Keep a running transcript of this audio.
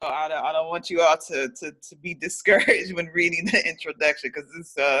don't want you all to be discouraged when reading the introduction, because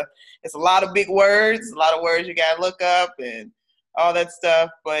it's a lot of big words, a lot of words you gotta look up and all that stuff.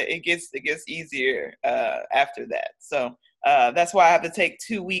 But it gets easier after that. So that's why I have to take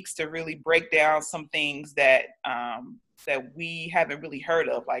 2 weeks to really break down some things that we haven't really heard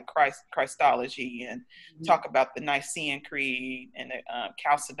of, like Christology, and talk about the Nicene Creed and the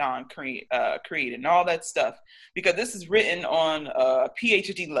Chalcedon Creed, and all that stuff, because this is written on a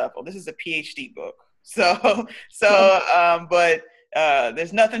PhD level. This is a PhD book. But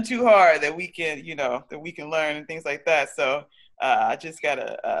there's nothing too hard that we can learn and things like that. So I just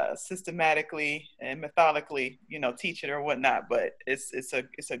gotta systematically and methodically, teach it or whatnot. But it's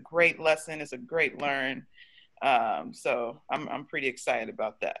a great lesson. It's a great learn. So I'm pretty excited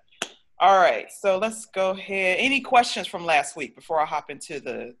about that. All right, so let's go ahead. Any questions from last week before I hop into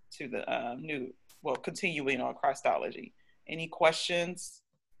the continuing on Christology? Any questions?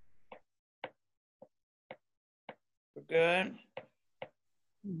 We're good.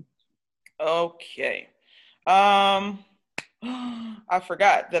 Okay. I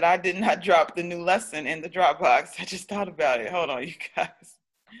forgot that I did not drop the new lesson in the Dropbox. I just thought about it. Hold on, you guys.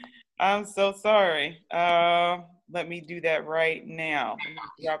 I'm so sorry. Let me do that right now.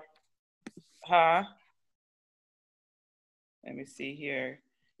 Let me see here.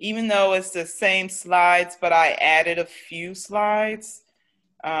 Even though it's the same slides, but I added a few slides.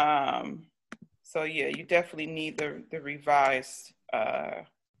 So yeah, you definitely need the revised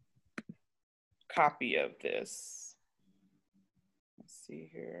copy of this. Let's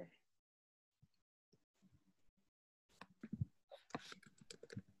see here.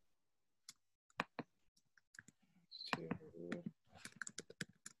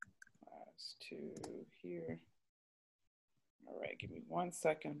 Last two here. All right, give me 1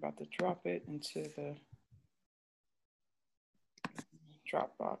 second. I'm about to drop it into the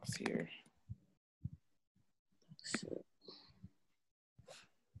Dropbox here.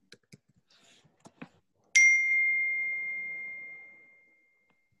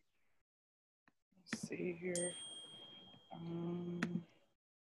 Let's see here.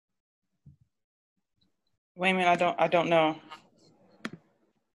 Wait a minute, I don't know.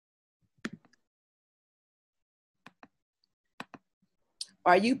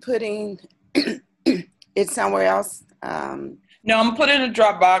 Are you putting it somewhere else? No, I'm putting it in a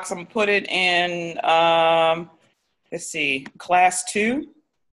Dropbox. I'm put it in, let's see, class 2.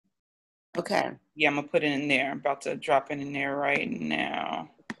 Okay. Yeah, I'm gonna put it in there. I'm about to drop it in there right now.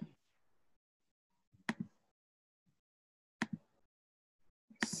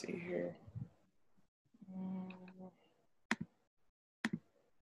 Let's see here.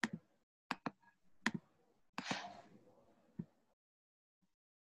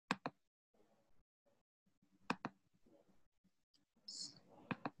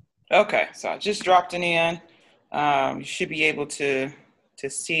 Okay, so I just dropped it in. You should be able to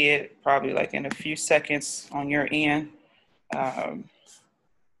see it probably like in a few seconds on your end.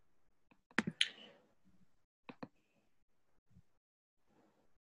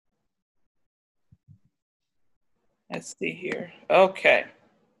 Let's see here. Okay.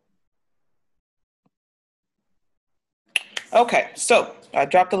 Okay, so I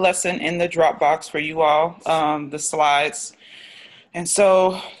dropped the lesson in the Dropbox for you all, the slides. And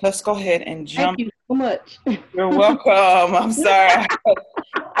so let's go ahead and jump. Thank you so much. You're welcome. I'm sorry.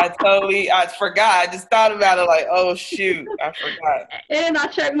 I forgot. I just thought about it like, oh, shoot, I forgot. And I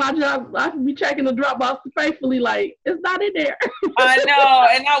checked my job. I should be checking the Dropbox faithfully, like, it's not in there. I know.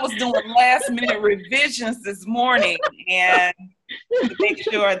 And I was doing last minute revisions this morning and to make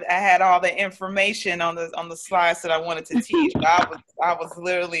sure I had all the information on the slides that I wanted to teach. I was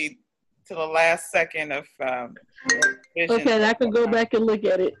literally to the last second of revision. Okay, I can go back and look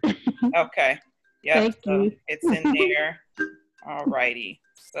at it. Okay. Yeah. Thank you. It's in there. All righty.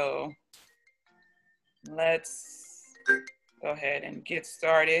 So let's go ahead and get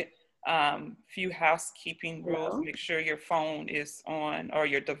started. Few housekeeping rules. Make sure your phone is on or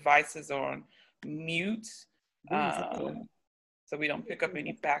your device is on mute. So we don't pick up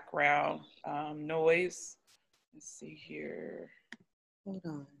any background noise. Let's see here. Hold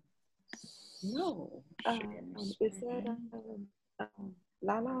on. No. Is that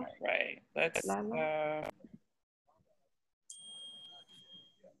Lala? Right. Let's.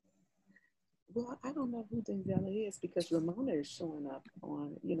 Well, I don't know who Daniela is because Ramona is showing up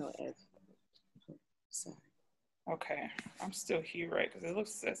on, as. Sorry. Okay, I'm still here, right? Because it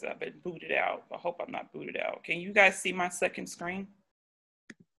looks as I've been booted out. I hope I'm not booted out. Can you guys see my second screen?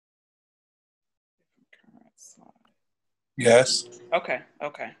 Yes. Okay.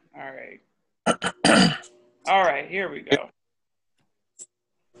 All right. All right, here we go.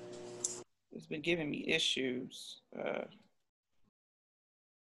 It's been giving me issues.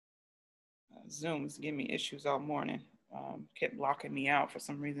 Zoom is giving me issues all morning. Kept locking me out for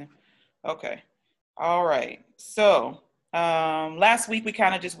some reason. Okay. All right. So last week we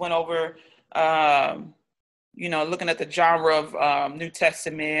kind of just went over, looking at the genre of New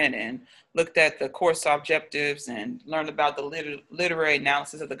Testament and looked at the course objectives and learned about the literary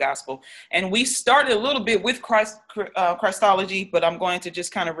analysis of the gospel. And we started a little bit with Christology, but I'm going to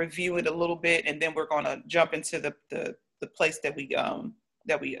just kind of review it a little bit, and then we're going to jump into the place that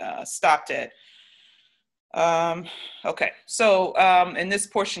we stopped at. Okay, so in this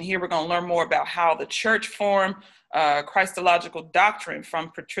portion here, we're going to learn more about how the church formed Christological doctrine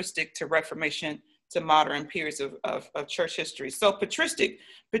from patristic to Reformation to modern periods of church history. So patristic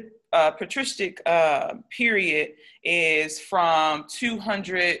period is from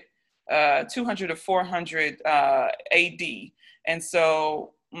 200 to 400 AD. And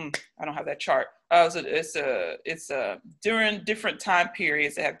so I don't have that chart. So it's during different time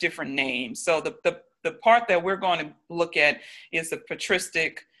periods that have different names. So the part that we're going to look at is the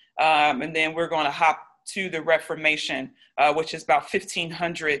patristic, and then we're going to hop to the Reformation, which is about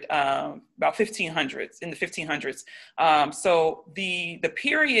 1500, about 1500s, in the 1500s. So the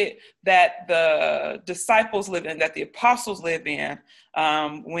period that the disciples live in, that the apostles live in,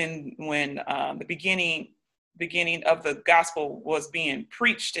 when the beginning of the gospel was being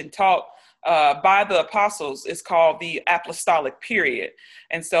preached and taught by the apostles, is called the apostolic period.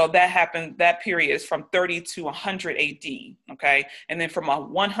 And so that period is from 30 to 100 AD, okay? And then from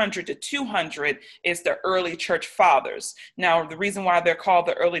 100 to 200 is the early church fathers. Now, the reason why they're called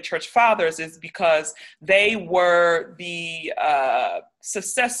the early church fathers is because they were the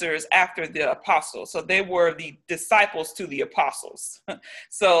successors after the apostles. So they were the disciples to the apostles.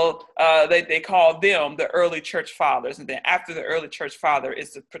 So they called them the early church fathers. And then after the early church father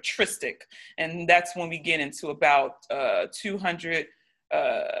is the patristic. And that's when we get into about 200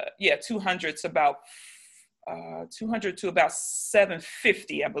 to about 200 to about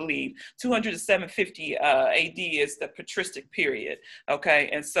 750, I believe. 200 to 750 AD is the patristic period. Okay,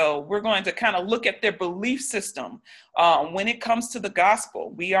 and so we're going to kind of look at their belief system when it comes to the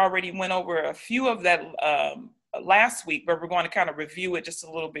gospel. We already went over a few of that last week, but we're going to kind of review it just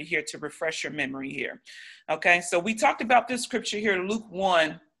a little bit here to refresh your memory here. Okay, so we talked about this scripture here, Luke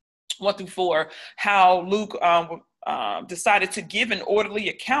 1 through 4, how Luke decided to give an orderly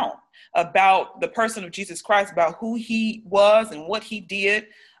account about the person of Jesus Christ, about who he was and what he did.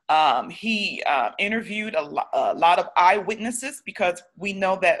 He interviewed a lot of eyewitnesses, because we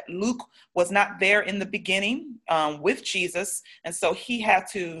know that Luke was not there in the beginning with Jesus. And so he had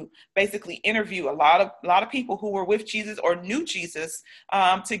to basically interview a lot of people who were with Jesus or knew Jesus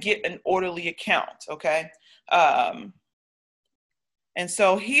to get an orderly account, okay? And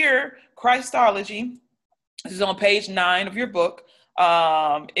so here, Christology, this is on page 9 of your book,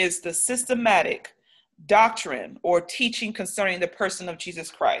 is the systematic doctrine or teaching concerning the person of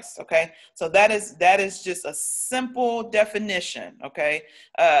Jesus Christ. Okay, so that is just a simple definition. Okay,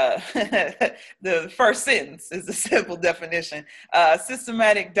 the first sentence is a simple definition: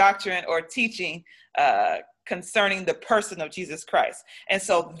 systematic doctrine or teaching concerning the person of Jesus Christ. And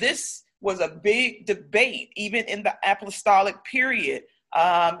so this was a big debate even in the apostolic period.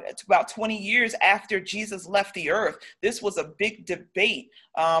 It's about 20 years after Jesus left the earth. This was a big debate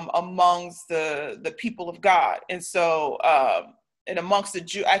amongst the people of God, and so and amongst the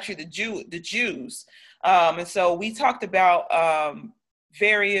Jews. And so we talked about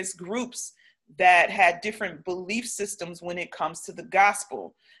various groups that had different belief systems when it comes to the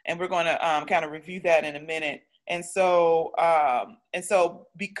gospel, and we're going to kind of review that in a minute. And so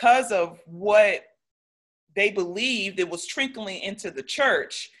because of what they believed, it was trickling into the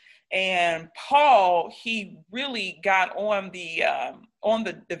church. And Paul, he really got on the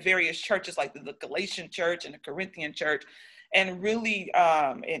various churches, like the Galatian church and the Corinthian church, and really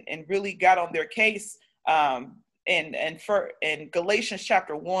got on their case. In Galatians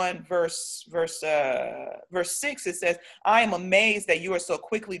chapter 1, verse 6, it says, "I am amazed that you are so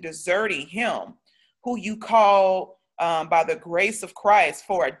quickly deserting him who you call by the grace of Christ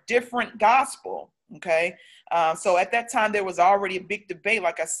for a different gospel." Okay, so at that time there was already a big debate,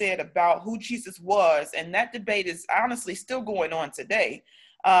 like I said, about who Jesus was, and that debate is honestly still going on today,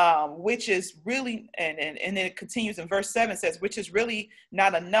 which is really, and then it continues in verse 7, says, which is really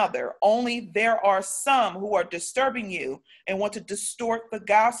not another, only there are some who are disturbing you and want to distort the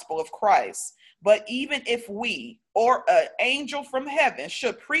gospel of Christ. But even if we or an angel from heaven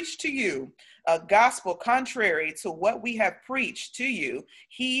should preach to you a gospel contrary to what we have preached to you,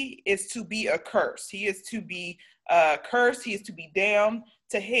 he is to be accursed. He is to be cursed. He is to be damned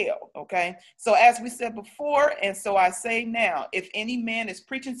to hell. Okay. So as we said before, and so I say now, if any man is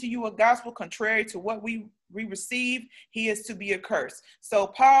preaching to you a gospel contrary to what we receive, he is to be accursed. So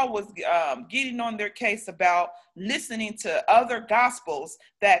Paul was getting on their case about listening to other gospels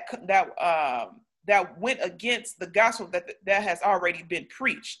that went against the gospel that has already been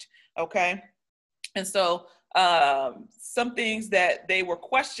preached. Okay. And so some things that they were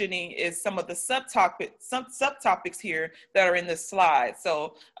questioning is some of the subtopics here that are in this slide.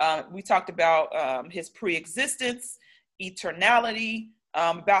 So we talked about his pre-existence, eternality,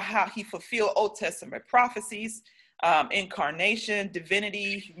 about how he fulfilled Old Testament prophecies, incarnation,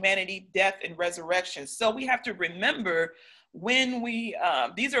 divinity, humanity, death, and resurrection. So we have to remember when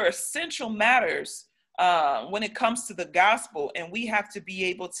these are essential matters when it comes to the gospel, and we have to be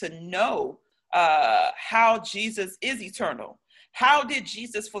able to know how Jesus is eternal. How did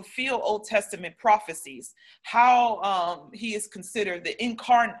Jesus fulfill Old Testament prophecies? How he is considered the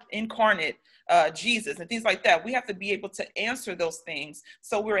incarnate Jesus and things like that. We have to be able to answer those things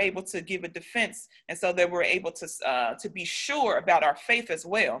so we're able to give a defense, and so that we're able to be sure about our faith as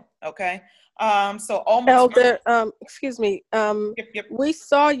well. Okay. So almost Elder, excuse me. Yep. We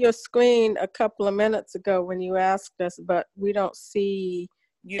saw your screen a couple of minutes ago when you asked us, but we don't see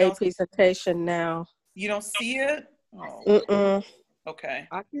a presentation now. You don't see it? Oh. Okay.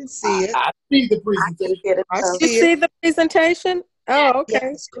 I can see it. I see the presentation. I You see see it. the presentation? Oh, okay.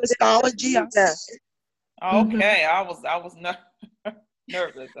 Yes, Christology. I see it. Okay. I was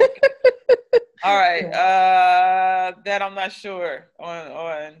nervous. Okay. All right. That I'm not sure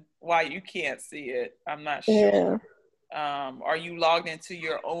on why you can't see it. I'm not sure. Yeah. Are you logged into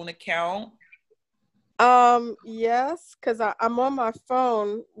your own account? Yes, because I'm on my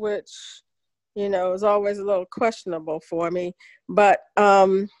phone, which, is always a little questionable for me. But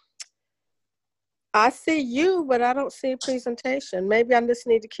I see you, but I don't see a presentation. Maybe I just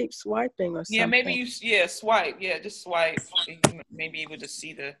need to keep swiping or something. Yeah, maybe swipe. Yeah, just swipe. You may be able to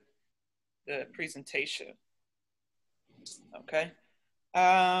see the presentation. Okay.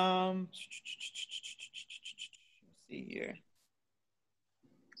 Let's see here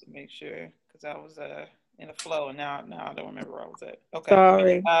to make sure, because I was in the flow, and now I don't remember where I was at. Okay.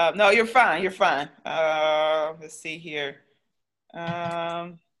 Sorry. No, you're fine. You're fine. Let's see here.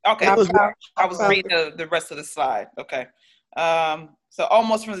 Okay. I was reading the rest of the slide. Okay. So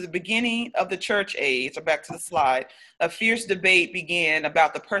almost from the beginning of the church age, or back to the slide, a fierce debate began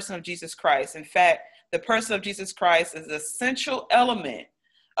about the person of Jesus Christ. In fact, the person of Jesus Christ is an essential element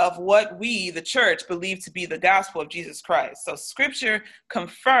of what we, the church, believe to be the gospel of Jesus Christ. So scripture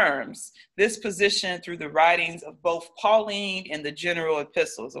confirms this position through the writings of both Pauline and the general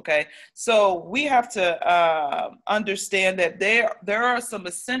epistles, okay? So we have to understand that there are some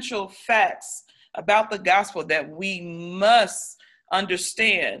essential facts about the gospel that we must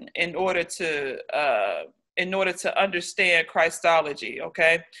understand in order to understand Christology,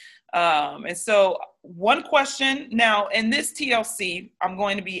 okay? And so one question now in this TLC, I'm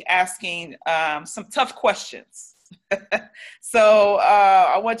going to be asking some tough questions. So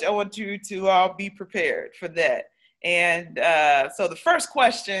I want you to be prepared for that. And so the first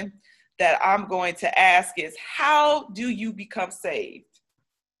question that I'm going to ask is, how do you become saved?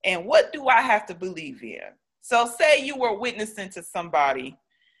 And what do I have to believe in? So say you were witnessing to somebody,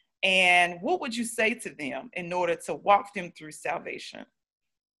 and what would you say to them in order to walk them through salvation?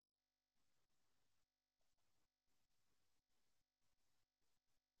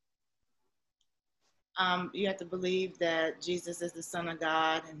 You have to believe that Jesus is the Son of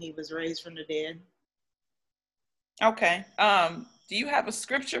God and he was raised from the dead. Okay. Do you have a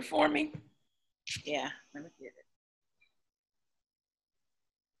scripture for me? Yeah, let me get it.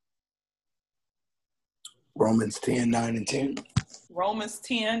 Romans 10:9-10. Romans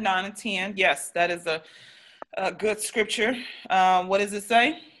 10:9-10. Yes, that is a good scripture. What does it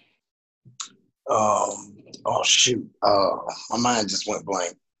say? Oh shoot. My mind just went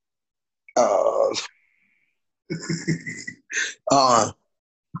blank.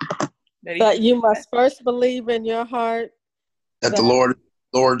 That you must first believe in your heart that the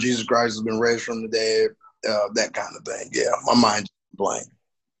Lord Jesus Christ has been raised from the dead, that kind of thing. Yeah, my mind just blank.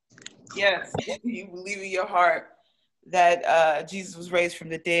 Yes, you believe in your heart that Jesus was raised from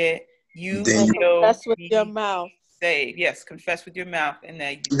the dead, you will confess with your mouth. Saved. Yes, confess with your mouth, and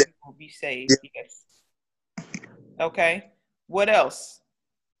that you will be saved. Yes. Okay. What else?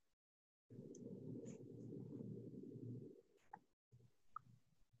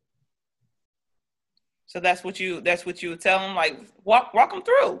 So that's what you would tell them, like walk them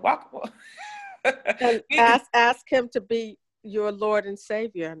through. And ask him to be your Lord and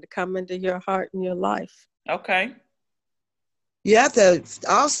Savior and to come into your heart and your life. Okay. You have to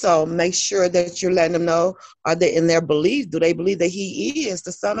also make sure that you're letting them know, are they in their belief? Do they believe that he is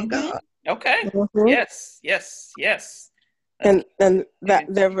the Son of God? Okay. Mhm. Yes. And that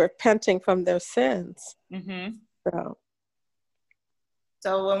they're repenting from their sins. Mm-hmm.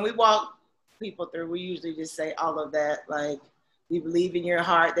 So when we walk people through, we usually just say all of that. Like, you believe in your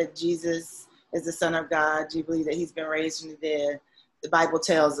heart that Jesus is the Son of God. You believe that he's been raised from the dead. The Bible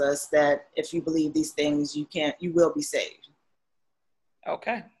tells us that if you believe these things, you will be saved.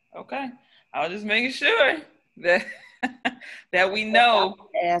 Okay. I was just making sure that that we know.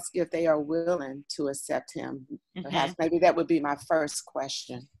 Ask if they are willing to accept him. Perhaps Mm-hmm. maybe that would be my first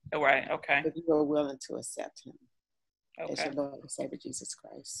question. Right. Okay. If you are willing to accept him as Okay. your Lord and Savior Jesus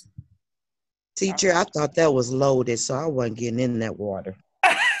Christ. Teacher, I thought that was loaded, so I wasn't getting in that water.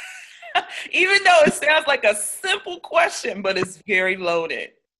 Even though it sounds like a simple question, but it's very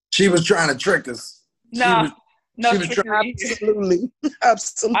loaded. She was trying to trick us. No trickery. Absolutely.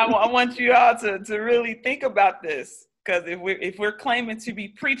 I want you all to really think about this, because if we're claiming to be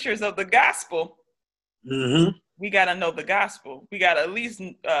preachers of the gospel, we got to know the gospel. We got to at least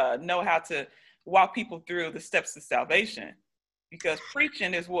know how to walk people through the steps to salvation, because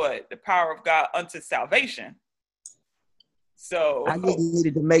preaching is what? The power of God unto salvation. So I just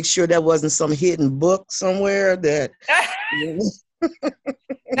needed to make sure that wasn't some hidden book somewhere that. No,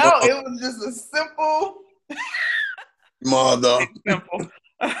 it was just a simple. Mother. Simple.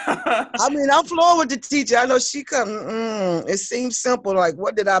 I mean, I'm flowing with the teacher. I know she couldn't. It seems simple. Like,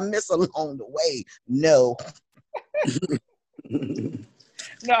 what did I miss along the way? No.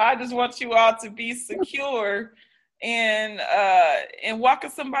 No, I just want you all to be secure and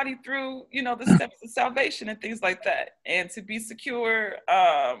walking somebody through, the steps of salvation and things like that, and to be secure,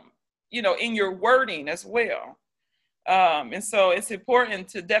 in your wording as well. And so it's important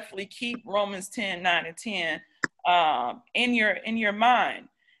to definitely keep Romans 10:9 and 10 in your mind,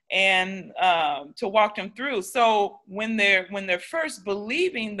 and to walk them through. So when they're first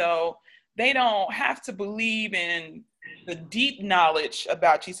believing, though, they don't have to believe in the deep knowledge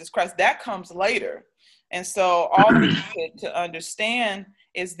about Jesus Christ. That comes later. And so all they need to understand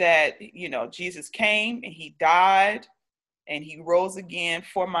is that, Jesus came and he died and he rose again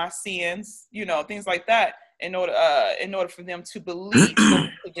for my sins, things like that, in order for them to believe,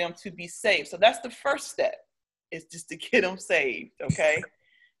 for them to be saved. So that's the first step, is just to get them saved, okay?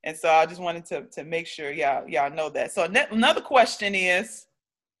 And so I just wanted to make sure y'all know that. So another question is,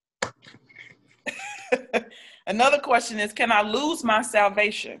 can I lose my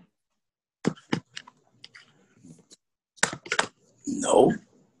salvation? No.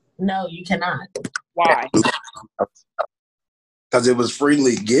 No, you cannot. Why? Because it was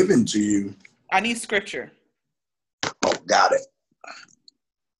freely given to you. I need scripture. Oh, got it.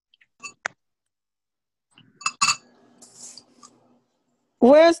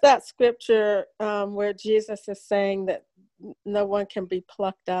 Where's that scripture where Jesus is saying that no one can be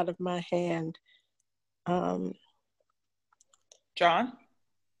plucked out of my hand? John?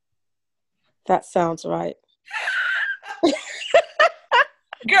 That sounds right.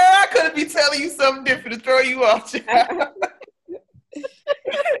 Girl, I couldn't be telling you something different to throw you off.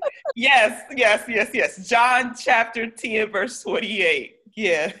 Yes. John chapter 10, verse 28.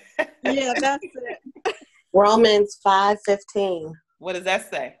 Yeah. Yeah, that's it. Romans 5:15. What does that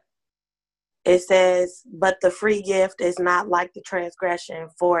say? It says, but the free gift is not like the transgression,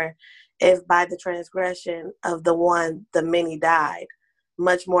 for if by the transgression of the one the many died,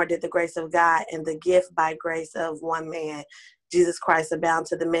 much more did the grace of God and the gift by grace of one man, Jesus Christ, abound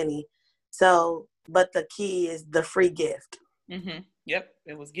to the many. So, but the key is the free gift. Mm-hmm. Yep,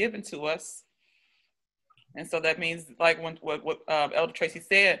 it was given to us. And so that means, like what Elder Tracy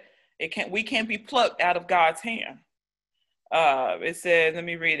said, we can't be plucked out of God's hand. It says, let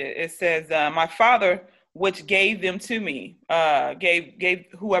me read it. It says, my Father, which gave them to me, gave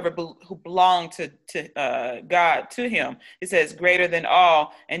whoever who belonged to God to him. It says, greater than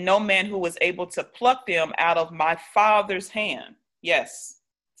all, and no man who was able to pluck them out of my Father's hand. Yes,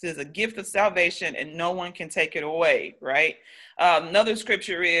 this is a gift of salvation, and no one can take it away, right? Another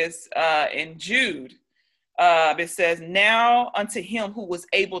scripture is in Jude. It says, now unto him who was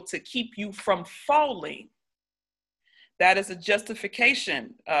able to keep you from falling. That is a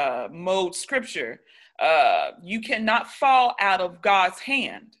justification mode scripture. You cannot fall out of God's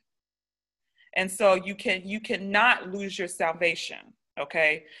hand. And so you cannot lose your salvation,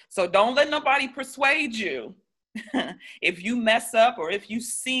 okay? So don't let nobody persuade you if you mess up or if you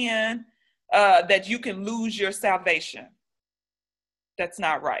sin, that you can lose your salvation. That's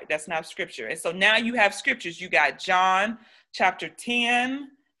not right. That's not scripture. And so now you have scriptures. You got John chapter 10,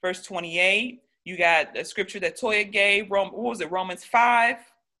 verse 28. You got a scripture that Toya gave. What was it? Romans 5,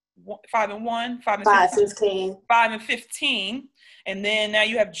 5:1, 5:15. 5 and 15. And then now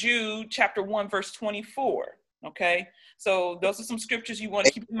you have Jude chapter 1, verse 24. Okay. So those are some scriptures you want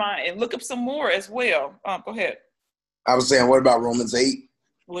to keep in mind, and look up some more as well. Go ahead. I was saying, what about Romans 8?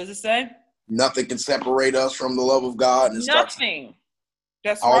 What does it say? Nothing can separate us from the love of God. And Nothing.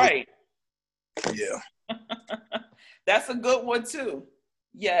 That's right. Yeah. That's a good one too.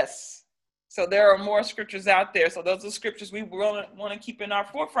 Yes. So there are more scriptures out there. So those are scriptures we want to keep in our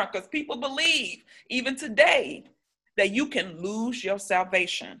forefront, because people believe even today that you can lose your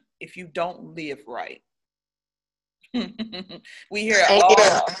salvation if you don't live right. we hear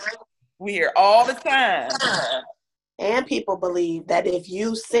all the time. And people believe that if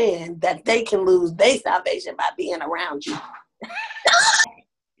you sin, that they can lose their salvation by being around you.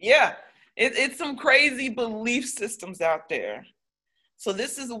 Yeah, it's some crazy belief systems out there. So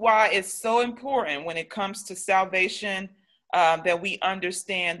this is why it's so important when it comes to salvation, that we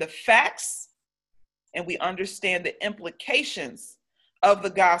understand the facts and we understand the implications of the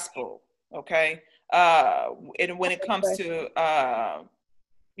gospel, okay? And when it comes to,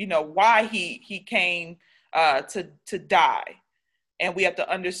 why he came to die. And we have to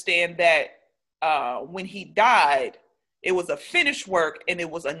understand that when he died, it was a finished work, and it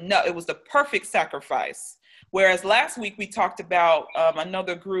was the perfect sacrifice. Whereas last week we talked about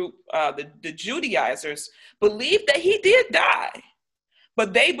another group, the Judaizers, believed that he did die,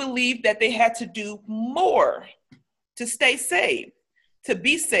 but they believed that they had to do more to stay saved, to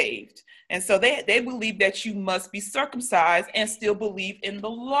be saved. And so they believe that you must be circumcised and still believe in the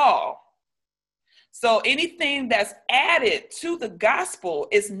law. So anything that's added to the gospel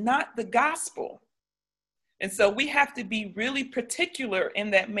is not the gospel. And so we have to be really particular in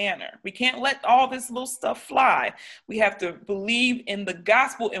that manner. We can't let all this little stuff fly. We have to believe in the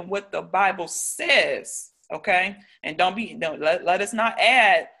gospel and what the Bible says, okay? And let us not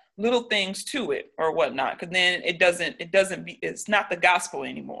add little things to it or whatnot, because then it's not the gospel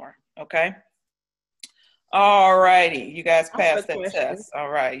anymore, okay? All righty, you guys passed that test. All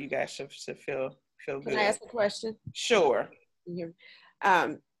right, you guys should feel good. Can I ask a question? Sure.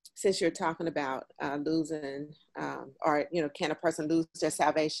 Since you're talking about losing, or can a person lose their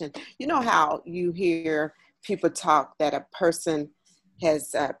salvation? You know how you hear people talk that a person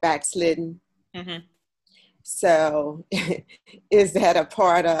has backslidden? Mm-hmm. So is that a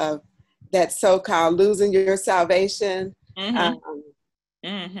part of that so-called losing your salvation?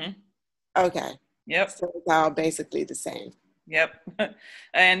 Mm-hmm. Okay. Yep. So it's all basically the same. Yep.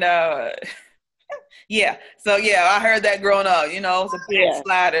 And yeah. So I heard that growing up, it's a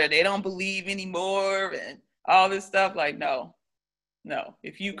backslider. They don't believe anymore and all this stuff. Like, no.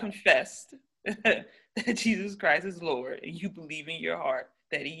 If you confessed that Jesus Christ is Lord and you believe in your heart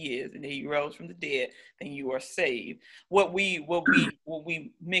that he is and that he rose from the dead, then you are saved. What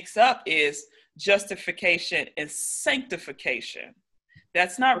we mix up is justification and sanctification.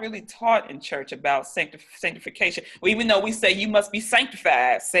 That's not really taught in church about sanctification. Well, even though we say you must be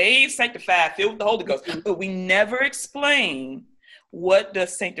sanctified, saved, sanctified, filled with the Holy Ghost, but we never explain what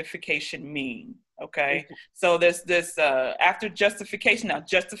does sanctification mean, okay? So there's this, after justification, now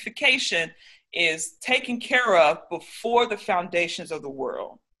justification is taken care of before the foundations of the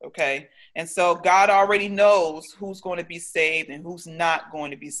world, okay? And so God already knows who's going to be saved and who's not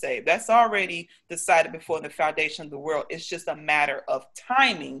going to be saved. That's already decided before the foundation of the world. It's just a matter of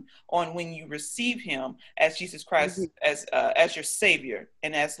timing on when you receive him as Jesus Christ, as your Savior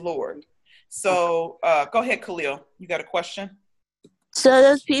and as Lord. So go ahead, Khalil. You got a question? So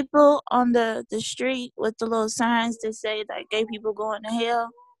those people on the street with the little signs that say that gay people going to hell?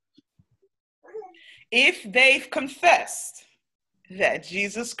 If they've confessed that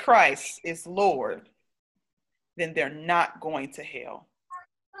Jesus Christ is Lord, then they're not going to hell.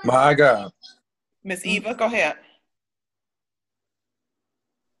 My God. Miss Eva, go ahead.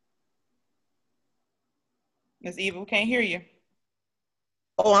 Miss Eva, we can't hear you.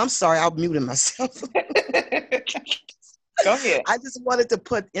 Oh, I'm sorry. I muted myself. Go ahead. I just wanted to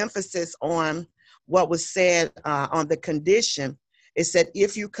put emphasis on what was said on the condition. It said,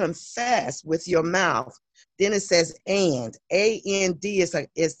 if you confess with your mouth, then it says, and, A-N-D is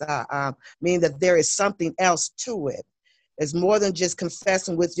meaning that there is something else to it. It's more than just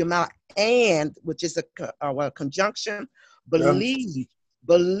confessing with your mouth, and, which is a conjunction, believe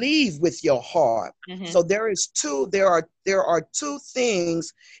with your heart. Mm-hmm. So there are two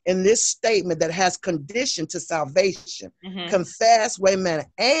things in this statement that has condition to salvation. Mm-hmm. Confess, wait a minute,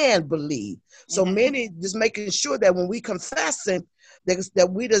 and believe. So many just making sure that when we confessing, that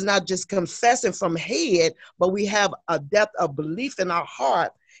we does not just confessing from head, but we have a depth of belief in our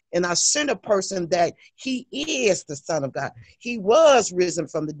heart And I sent a person that he is the Son of God. He was risen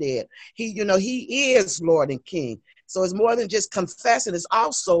from the dead. He is Lord and King. So it's more than just confessing. It's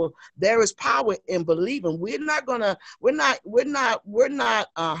also, there is power in believing. We're not, how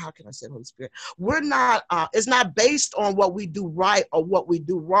can I say, Holy Spirit? It's not based on what we do right or what we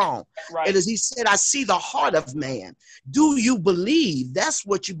do wrong. Right. It is, he said, I see the heart of man. Do you believe? That's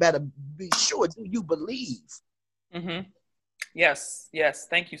what you better be sure. Do you believe? Mm-hmm. Yes.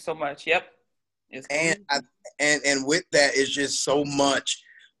 Thank you so much. Yep. And with that, it's just so much.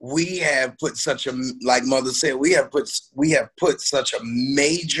 We have put such a, like Mother said, we have put such a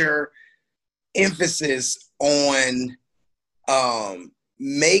major emphasis on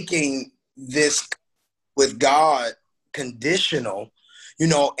making this with God conditional,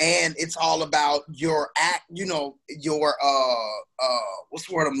 and it's all about your act, your what's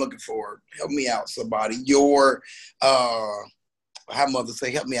the word I'm looking for? Help me out, somebody. Your how Mother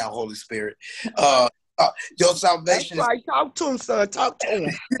say, help me out, Holy Spirit. Your salvation. That's right. Talk to him, son. Talk to him.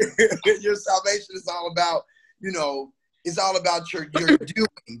 Your salvation is all about, it's all about your doing.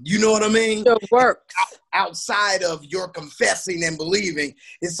 You know what I mean? Your works. Outside of your confessing and believing,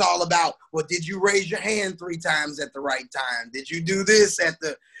 it's all about, well, did you raise your hand 3 times at the right time? Did you do this at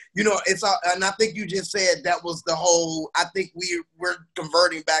the, it's all, and I think you just said that was the whole, I think we're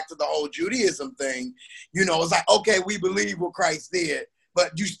converting back to the whole Judaism thing. It's like, okay, we believe what Christ did,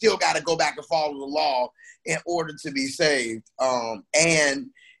 but you still got to go back and follow the law in order to be saved. And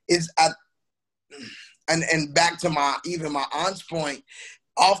back to my aunt's point,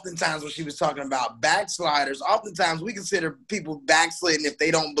 oftentimes when she was talking about backsliders, oftentimes we consider people backsliding if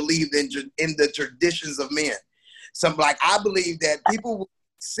they don't believe in the traditions of men. So I believe that people will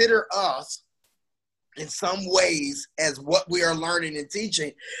consider us in some ways as what we are learning and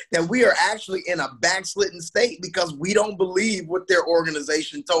teaching, that we are actually in a backslidden state because we don't believe what their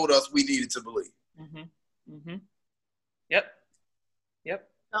organization told us we needed to believe. Mm-hmm. Mm-hmm. Yep.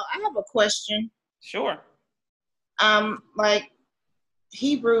 So I have a question. Sure. Like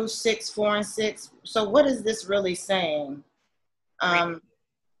Hebrews 6:4-6. So what is this really saying?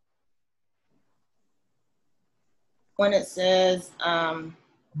 When it says,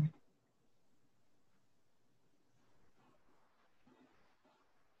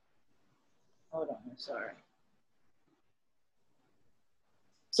 hold on, I'm sorry.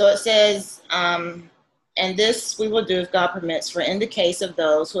 So it says, and this we will do if God permits, for in the case of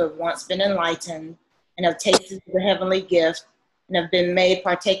those who have once been enlightened and have tasted the heavenly gift and have been made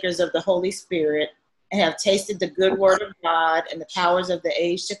partakers of the Holy Spirit and have tasted the good word of God and the powers of the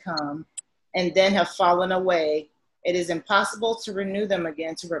age to come, and then have fallen away, it is impossible to renew them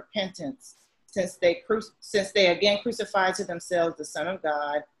again to repentance, since they again crucified to themselves the Son of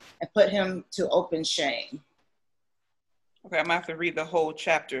God and put him to open shame. Okay, I'm gonna have to read the whole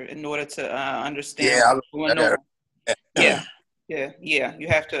chapter in order to understand. Yeah. You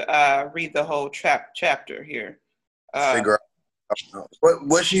have to read the whole chapter here. Figure out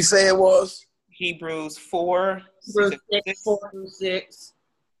what she said was Hebrews 4. Hebrews 6:4-6.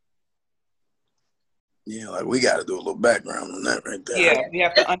 Yeah, like we got to do a little background on that right there. Yeah, we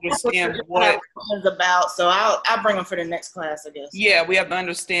have to understand what it's about. So I'll bring them for the next class, I guess. Yeah, we have to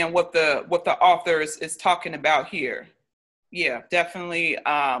understand what the author is talking about here. Yeah, definitely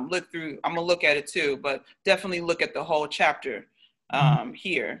look through. I'm gonna look at it too, but definitely look at the whole chapter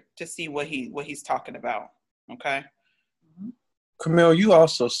here to see what he's talking about. Okay. Camille, you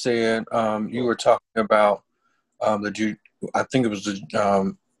also said you were talking about I think it was the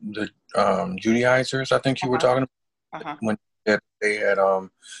Judaizers. I think you were talking about when they had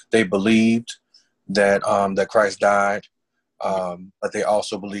they believed that that Christ died, but they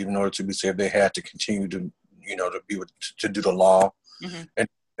also believed in order to be saved they had to continue to to do the law and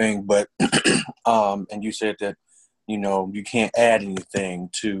thing. But and you said that you can't add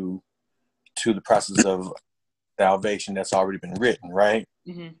anything to the process of salvation that's already been written, right?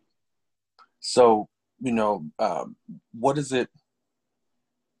 Mm-hmm. So what is it?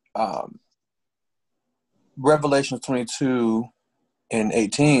 Revelation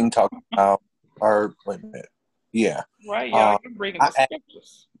 22:18 talking about, or wait a minute, yeah, right, yeah, you're bringing the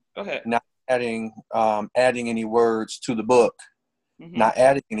scriptures. Go ahead. Not adding any words to the book, not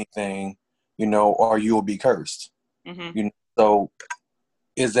adding anything, or you will be cursed. So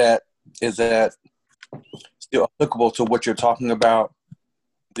is that still applicable to what you're talking about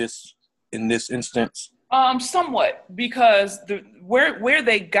in this instance? Somewhat, because where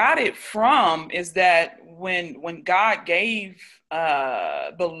they got it from is that when God gave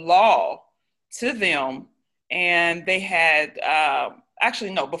the law to them, and they had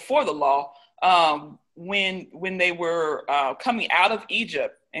before the law, when they were coming out of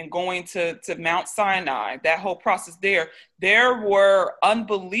Egypt, and going to Mount Sinai, that whole process there were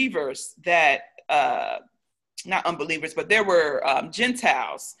unbelievers that, not unbelievers, but there were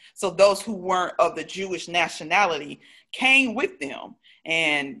Gentiles. So those who weren't of the Jewish nationality came with them.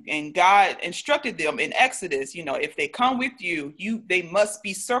 And God instructed them in Exodus, if they come with you, they must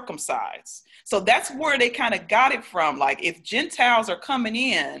be circumcised. So that's where they kind of got it from. Like, if Gentiles are coming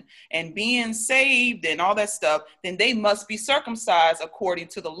in and being saved and all that stuff, then they must be circumcised according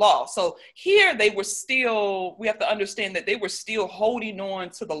to the law. So here we have to understand that they were still holding on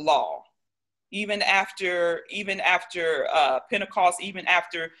to the law. Even after Pentecost, even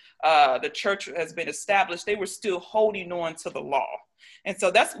after the church has been established, they were still holding on to the law. And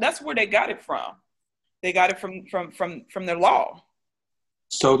so that's where they got it from. They got it from their law.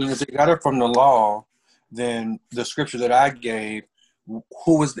 So then if they got it from the law, then the scripture that I gave,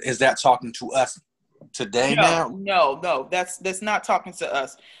 is that talking to us today now? No, that's not talking to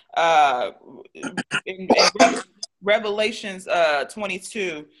us. In Revelations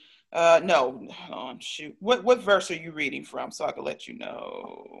 22, no, shoot. What verse are you reading from so I can let you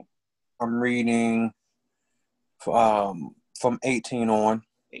know? I'm reading from 18 on.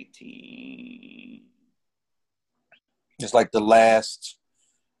 18. It's like the last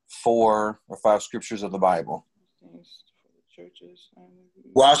 4 or 5 scriptures of the Bible.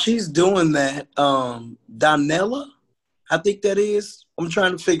 While she's doing that, Donella, I think that is. I'm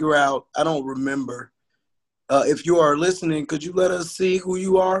trying to figure out. I don't remember. If you are listening, could you let us see who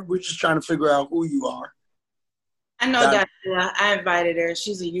you are? We're just trying to figure out who you are. I know Donella. I invited her.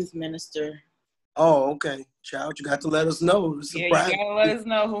 She's a youth minister. Oh, okay. Child, you got to let us know. You gotta let us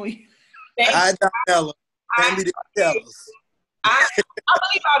know who you are. Hi, Donella. Handy to tell us. I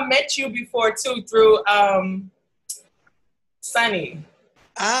believe I met you before, too, through Sunny.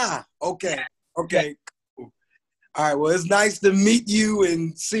 Ah, okay. Okay. Cool. All right. Well, it's nice to meet you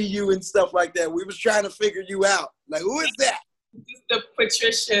and see you and stuff like that. We was trying to figure you out. Like, who is that? Sister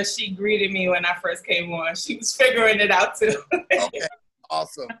Patricia, she greeted me when I first came on. She was figuring it out, too. Okay.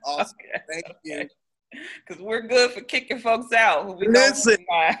 Awesome. Okay. Thank you. Because we're good for kicking folks out. Who we Listen,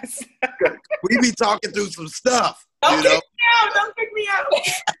 we be talking through some stuff. Don't kick me out. Don't kick me out.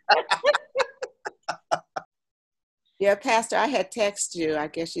 Yeah, Pastor, I had texted you. I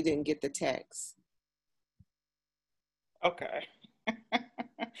guess you didn't get the text. Okay.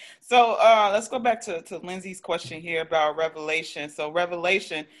 So let's go back to Lindsay's question here about Revelation. So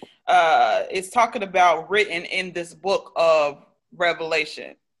Revelation is talking about written in this book of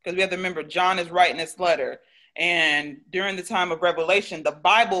Revelation. Because we have to remember, John is writing this letter. And during the time of Revelation, the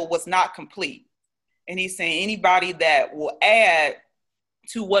Bible was not complete. And he's saying anybody that will add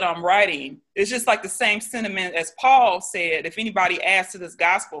to what I'm writing, it's just like the same sentiment as Paul said, if anybody adds to this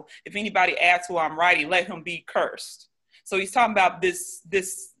gospel, if anybody adds to what I'm writing, let him be cursed. So he's talking about this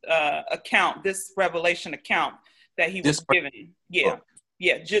account, this Revelation account that he was given. Yeah. Book.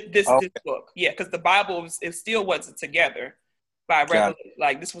 Yeah. This book. Yeah. Because the Bible it still wasn't together.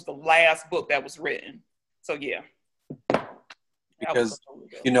 Like this was the last book that was written. So yeah. Because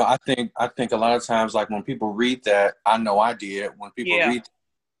I think a lot of times, like when people read that, I know I did. When people read,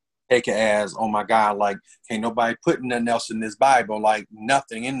 take it as, oh my God, like ain't nobody putting nothing else in this Bible, like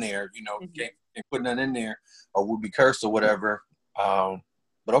nothing in there. Can't put nothing in there, or we'll be cursed or whatever. But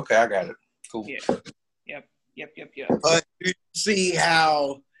okay, I got it. Cool. Yeah. Yep. But you see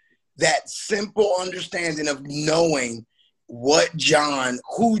how that simple understanding of knowing what John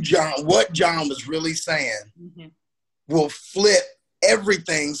was really saying will flip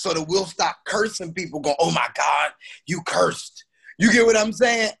everything so that we'll stop cursing people, go, oh my God, you cursed. You get what I'm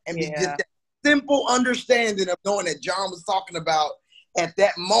saying? And just that simple understanding of knowing that John was talking about at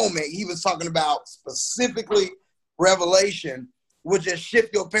that moment, he was talking about specifically Revelation, would just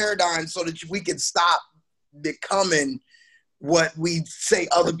shift your paradigm so that we can stop becoming what we say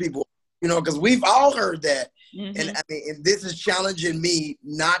other people, because we've all heard that. And I mean, and this is challenging me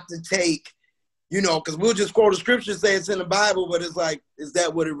not to take, because we'll just quote a scripture, say it's in the Bible, but it's like, is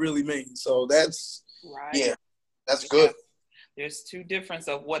that what it really means? So that's, that's good. There's two differences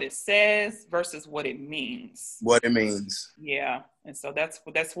of what it says versus what it means. What it means. Yeah. And so that's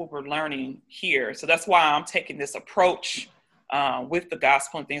what we're learning here. So that's why I'm taking this approach with the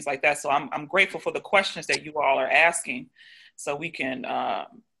gospel and things like that. So I'm grateful for the questions that you all are asking so we can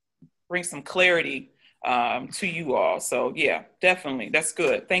bring some clarity to you all. So yeah, definitely. That's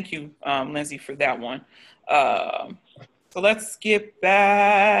good. Thank you, Lindsay, for that one. So let's get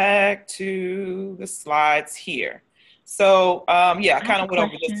back to the slides here. So I kind of went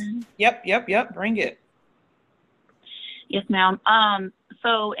over this. Yep. Bring it. Yes, ma'am.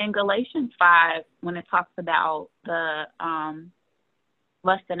 So in Galatians 5, when it talks about the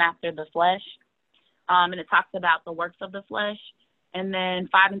lusting after the flesh. And it talks about the works of the flesh. And then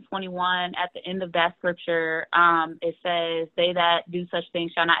 5:21, at the end of that scripture, it says, they that do such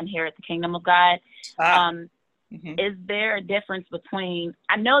things shall not inherit the kingdom of God. Is there a difference between,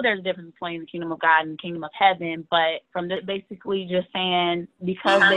 I know there's a difference between the kingdom of God and the kingdom of heaven, but from basically just saying, because